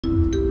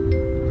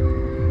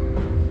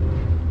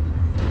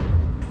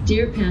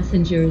Dear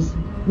passengers,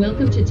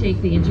 welcome to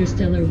take the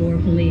Interstellar War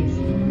Police.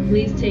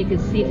 Please take a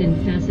seat and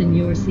fasten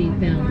your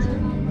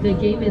seatbelt. The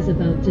game is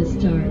about to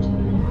start.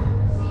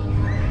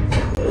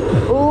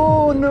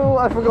 Oh no,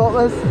 I forgot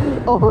this.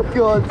 Oh my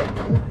god.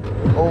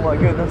 Oh my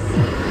goodness.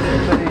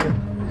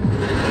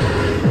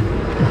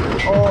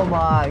 Oh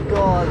my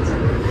god.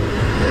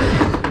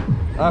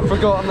 I've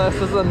forgotten this.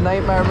 This is a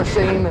nightmare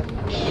machine.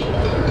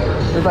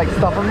 There's like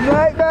stuff of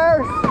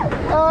nightmares.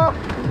 Oh,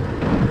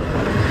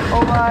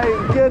 oh my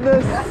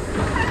goodness.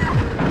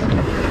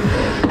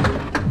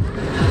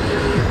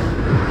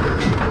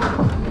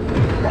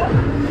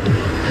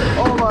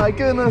 Oh my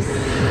goodness.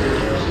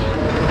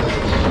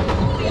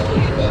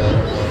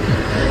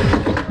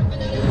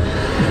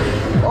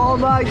 Oh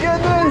my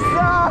goodness!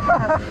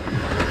 Ah!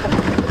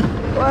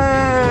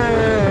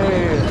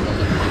 Way!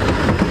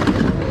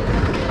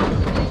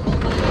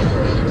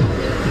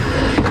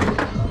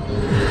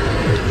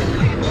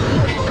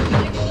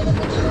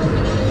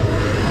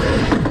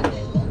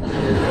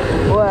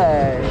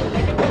 Way!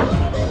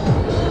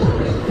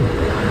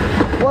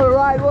 What a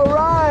ride! What a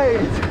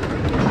ride!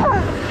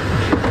 Ah!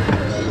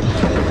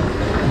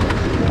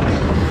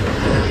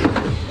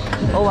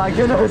 Oh my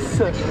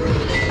goodness!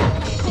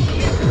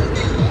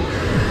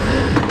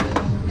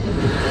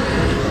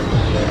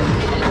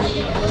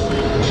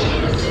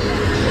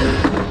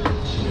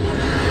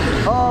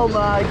 Oh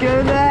my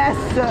goodness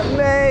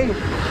me!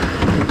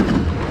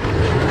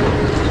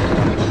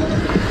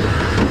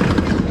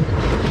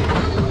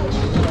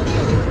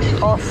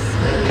 Oh,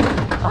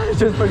 I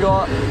just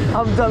forgot. I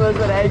haven't done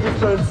this in ages,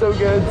 but it's so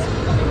good.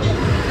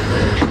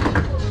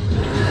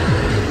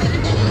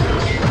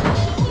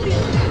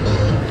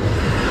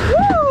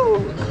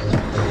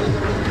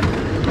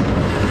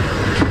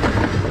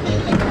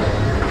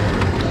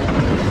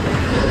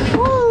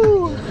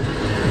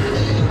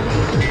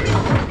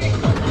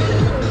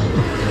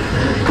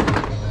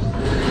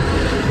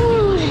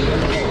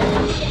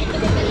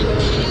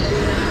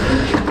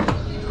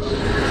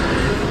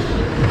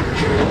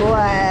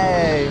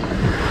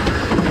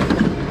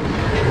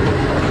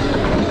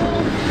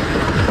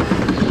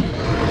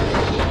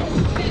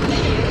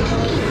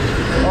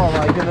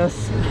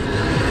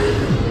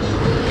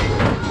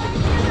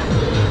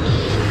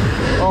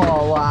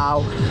 Oh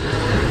wow.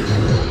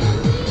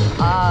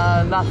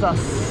 And that's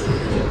us.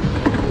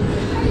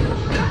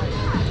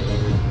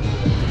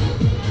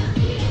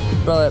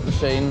 Brilliant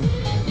machine.